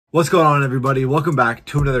What's going on, everybody? Welcome back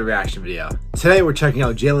to another reaction video. Today we're checking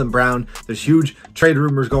out Jaylen Brown. There's huge trade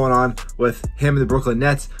rumors going on with him and the Brooklyn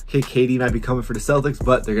Nets. Okay, KD might be coming for the Celtics,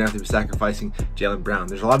 but they're gonna have to be sacrificing Jaylen Brown.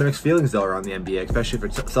 There's a lot of mixed feelings though around the NBA, especially for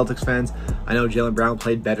Celtics fans. I know Jaylen Brown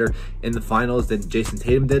played better in the finals than Jason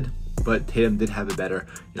Tatum did, but Tatum did have a better,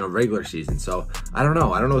 regular season. So I don't know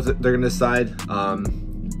what they're gonna decide.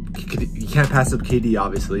 You can't pass up KD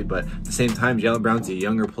obviously, but at the same time, Jaylen Brown's a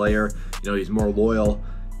younger player. He's more loyal.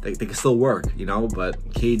 They can still work, but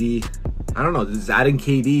KD, I don't know. Does adding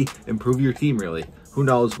KD improve your team, really? Who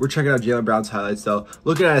knows? We're checking out Jaylen Brown's highlights, though.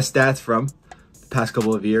 Looking at his stats from the past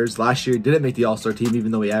couple of years. Last year, didn't make the All-Star team,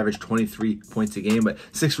 even though he averaged 23 points a game, but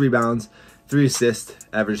 6 rebounds, 3 assists,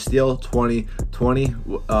 average steal, 2020 to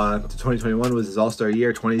 2021 was his All-Star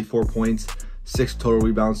year, 24 points, 6 total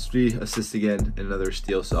rebounds, 3 assists again, and another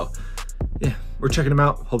steal. So, yeah, we're checking him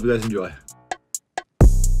out. Hope you guys enjoy.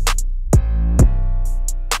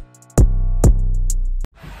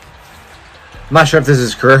 I'm not sure if this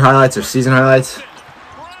is career highlights or season highlights.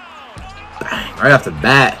 Bang, right off the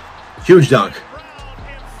bat. Huge dunk.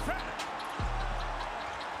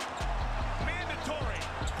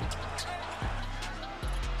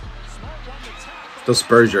 Those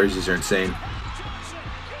Spurs jerseys are insane.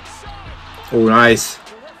 Oh, nice.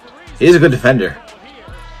 He's a good defender.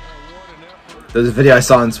 There's a video I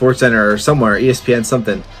saw on SportsCenter or somewhere, ESPN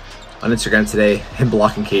something, on Instagram today, him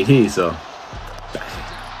blocking KD, so.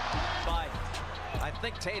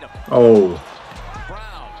 Oh.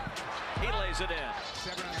 Brown. He lays it in.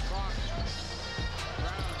 7 on the clock.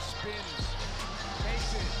 Brown spins.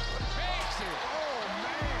 Takes it. Oh,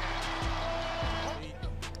 man.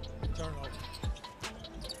 Turnover.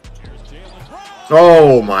 Here's Jaylen Brown.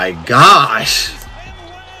 Oh, my gosh.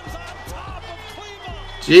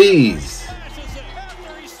 Jeez.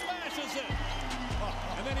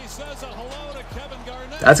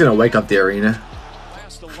 That's going to wake up the arena.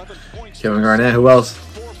 Kevin Garnett, who else?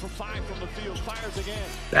 4 for 5 from the field, fires again.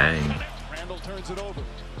 Dang. Randall turns it over.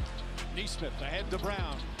 Neesmith ahead to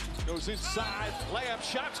Brown. Goes inside. Layup,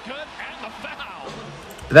 shots good, and the foul.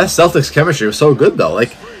 That Celtics chemistry was so good, though.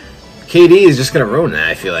 Like, KD is just going to ruin that,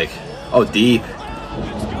 I feel like. Oh, deep.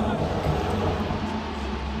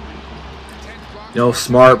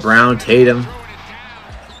 Smart, Brown, Tatum.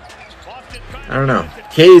 I don't know.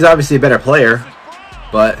 KD's obviously a better player,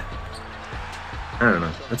 but I don't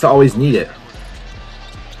know. That's always need it.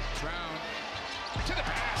 Brown to the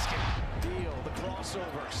basket. Deal, the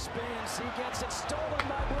crossover. Spins. He gets it stolen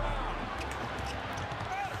by Brown.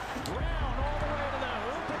 Brown all the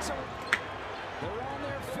way to the hoop. They're on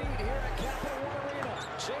their feet here at Capital One Arena.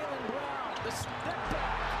 Jaylen Brown, the step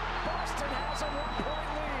back. Boston has a 1-point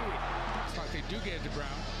lead. Looks like they do get it to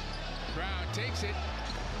Brown. Brown takes it.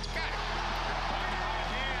 Got it.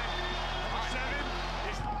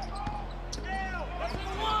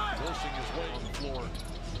 Forcing his way on the floor.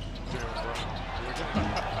 Jaylen Brown.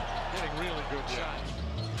 Getting really good shots.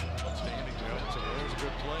 Outstanding. So there's a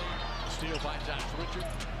good play. Steal by Josh Richard.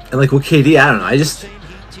 And like with KD, I don't know.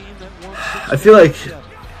 I feel like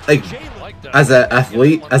as an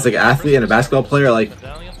athlete, and a basketball player,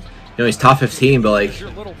 he's top 15, but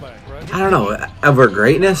I don't know, over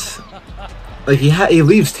greatness, he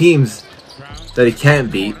leaves teams that he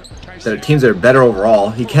can't beat, that are teams that are better overall.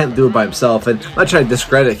 He can't do it by himself, and I'm not trying to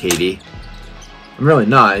discredit KD. I'm really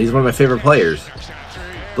not. He's one of my favorite players.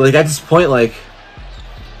 But at this point, you know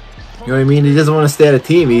what I mean? He doesn't want to stay at a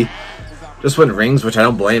team. He just win rings, which I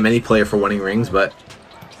don't blame any player for winning rings, but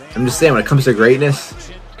I'm just saying when it comes to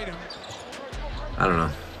greatness, I don't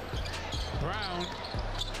know.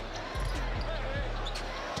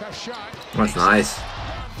 That's nice.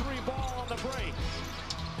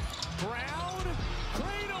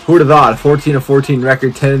 Who would have thought? A 14-14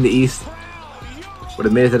 record, 10 in the East. Would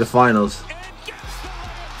have made it to the finals.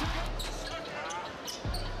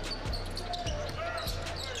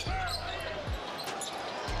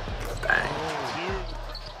 Bang.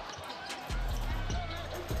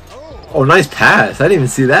 Oh, nice pass. I didn't even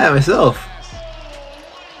see that myself.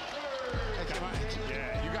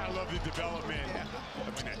 Yeah, you gotta love the development.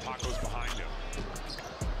 That Taco's behind him.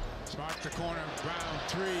 Smart the corner, Brown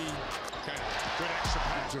 3. Good extra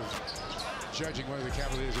passes. Judging whether the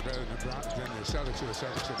Cavaliers are better than the Celtics, or the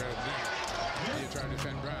Celtics are better than them. You're trying to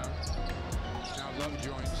defend Brown. Now Love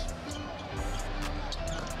joins.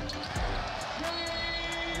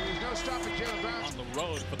 There's no stopping Jaylen Brown. On the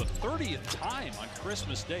road for the 30th time on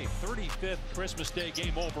Christmas Day. 35th Christmas Day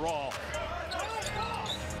game overall.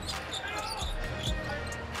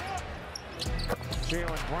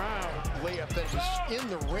 Jaylen Brown layup that was in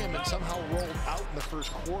the rim and somehow rolled out in the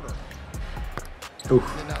first quarter.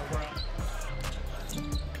 Oof. And now Brown.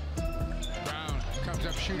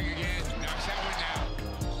 shooting again. Knocks that one down.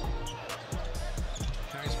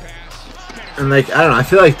 Nice pass. And like, I don't know, I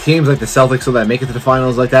feel like teams like the Celtics so that make it to the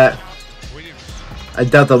finals like that, I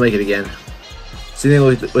doubt they'll make it again. Same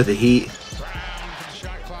thing with the Heat,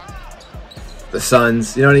 the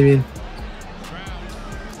Suns, you know what I mean?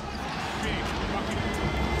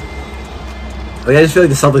 Like, I just feel like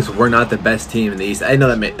the Celtics were not the best team in the East. I know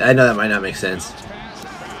that might not make sense.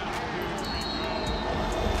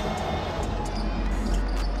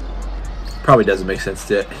 Probably doesn't make sense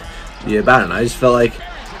to you, but I don't know. I just felt like,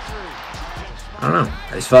 I don't know.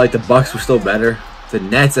 I just felt like the Bucks were still better. The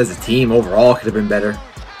Nets as a team overall could have been better,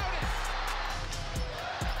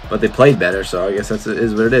 but they played better. So I guess that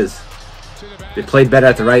is what it is. They played better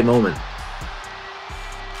at the right moment.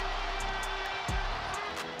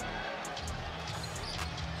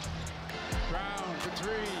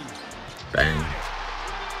 Bang.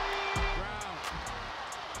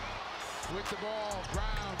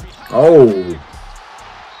 Oh.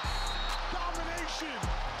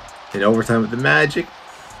 In overtime with the Magic.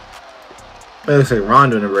 It looks like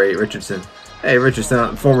Rondo and Richardson. Hey,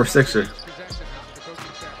 Richardson, former Sixer.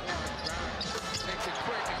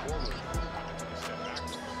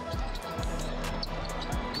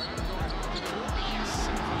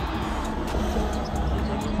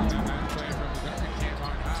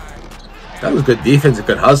 That was good defense, a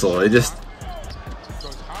good hustle. It just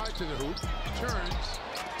Goes hard to the hoop, turns,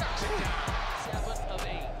 knocks it down. 7 of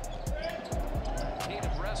 8.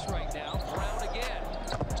 Tatum rests right now. Brown again.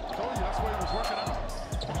 Told you that's what he was working on.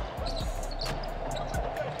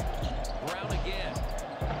 Brown again.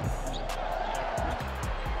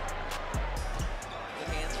 Good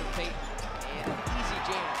hands from Peyton. And an easy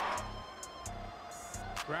jam.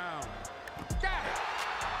 Brown. Got it.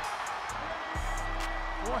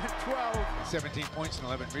 112. 17 points and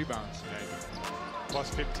 11 rebounds today. Plus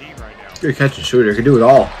 15 right now. good catch and shooter. Could do it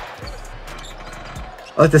all.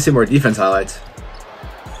 I'd like to see more defense highlights.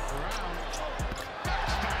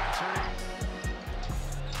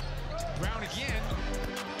 Brown again.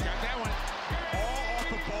 Got that one. All off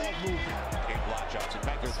the ball movement. Game block shots. In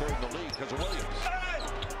fact, they're third in the league because of Williams.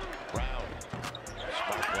 Brown.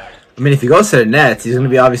 Smart play. I mean, if he goes to the Nets, he's going to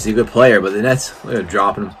be obviously a good player, but the Nets, they're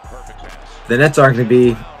dropping him. Perfect pass. The Nets aren't going to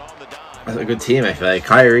be Brown on the dime. a good team, I feel like.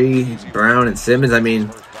 Kyrie, Brown, and Simmons, I mean,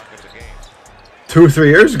 First buckets a game. 2 or 3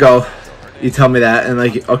 years ago, you tell me that, and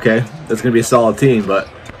like, okay, that's going to be a solid team, but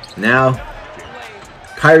now,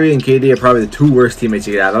 Kyrie and KD are probably the 2 worst teammates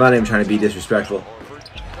you get out. I'm not even trying to be disrespectful.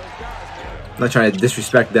 I'm not trying to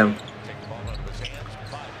disrespect them.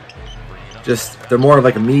 Just, they're more of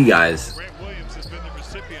like a me guys Grant Williams has been the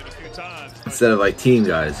recipient a few times. instead of like team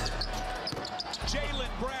guys.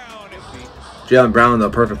 Jaylen Brown. Jaylen Brown, the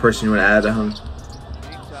perfect person you want to add to him.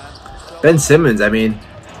 Ben Simmons, I mean,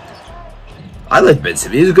 I like Ben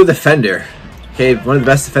Simmons. He's a good defender. Okay, one of the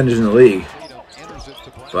best defenders in the league.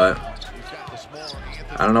 But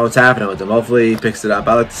I don't know what's happening with him. Hopefully he picks it up.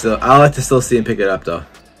 I like to still see him pick it up though.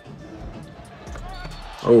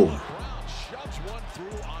 Oh, Shoves one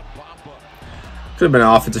through on Bamba. could have been an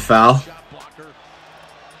offensive foul.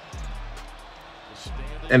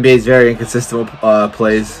 NBA is very inconsistent with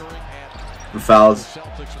plays with fouls.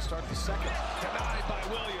 Celtics will start the second. Denied by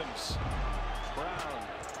Williams. Brown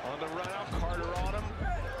on the run out. Carter on him.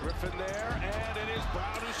 Griffin there, and it is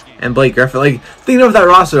Brown who scores. And Blake Griffin. Like, thinking of that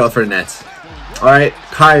roster though for the Nets. Alright,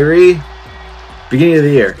 Kyrie, beginning of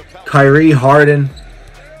the year. Kyrie, Harden,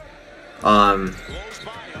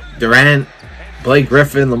 Durant, Blake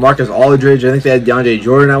Griffin, LaMarcus Aldridge. I think they had DeAndre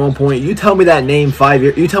Jordan at one point. You tell me that name 5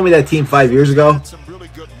 years. You tell me that team 5 years ago. Some really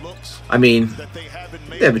good looks I mean, that they haven't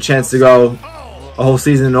made. they have a chance to go a whole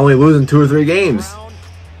season and only losing 2 or 3 games. Brown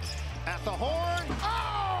at the horn.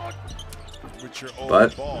 Oh! With your old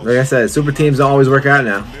But balls like I said, super teams don't always work out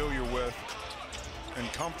now. familiar with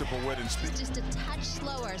and comfortable with and speak. Just a touch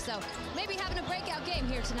slower, so maybe having a breakout game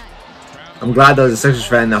here tonight. I'm glad though as a Sixers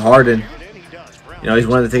fan that Harden, you know, he's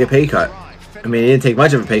wanted to take a pay cut. I mean, he didn't take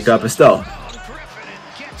much of a pay cut, but still.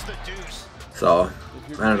 So,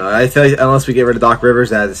 I don't know. I feel like unless we get rid of Doc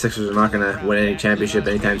Rivers, that the Sixers are not going to win any championship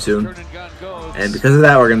anytime soon. And because of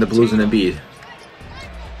that, we're going to lose an Embiid.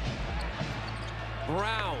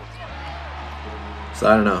 Brown. So,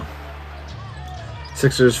 I don't know.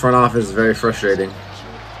 Sixers front office is very frustrating.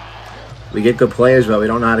 We get good players, but we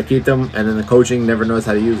don't know how to keep them, and then the coaching never knows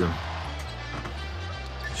how to use them.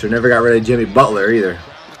 Should never got rid of Jimmy Butler either.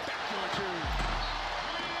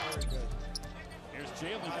 Here's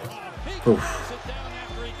Jaylen Brown. He Oof. calls it down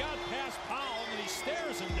after he got past Powell, and he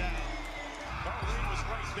stares him down. Kyrie was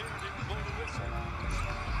right there, didn't blow the whistle.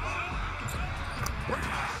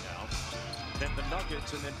 then the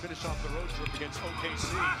Nuggets, and then finish off the road trip against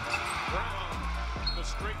OKC. Brown, the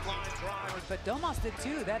straight line drive. But Domas did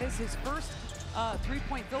too. That is his first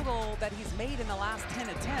three-point field goal that he's made in the last 10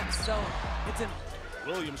 attempts. So it's a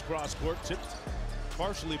Williams cross court, tipped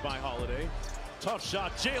partially by Holiday. Tough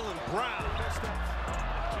shot, Jaylen Brown.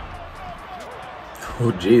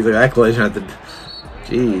 Oh, geez, look at that collision at the...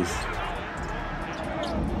 Jeez.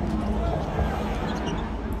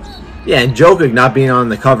 Yeah, and Jokic not being on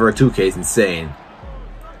the cover of 2K is insane.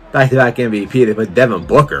 Back-to-back MVP, they put Devin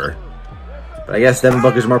Booker. But I guess Devin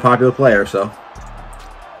Booker's a more popular player, so.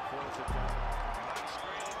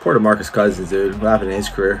 Poor DeMarcus Cousins, dude. What happened in his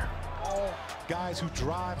career? All guys who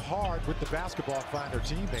drive hard with the basketball find their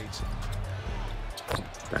teammates.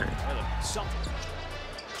 Dang.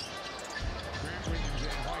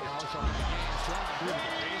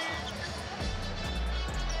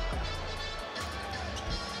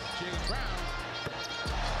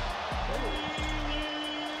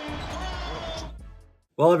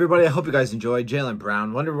 Well, everybody, I hope you guys enjoyed Jaylen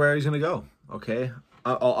Brown. Wonder where he's going to go, okay?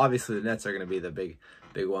 Obviously, the Nets are going to be the big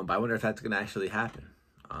one, but I wonder if that's going to actually happen.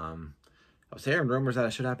 I was hearing rumors that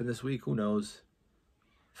it should happen this week. Who knows?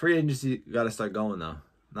 Free agency got to start going, though.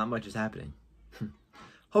 Not much is happening.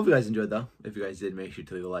 Hope you guys enjoyed, though. If you guys did, make sure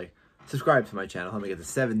to leave a like. Subscribe to my channel. Help me get to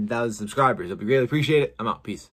 7,000 subscribers. Hope you greatly appreciate it. I'm out. Peace.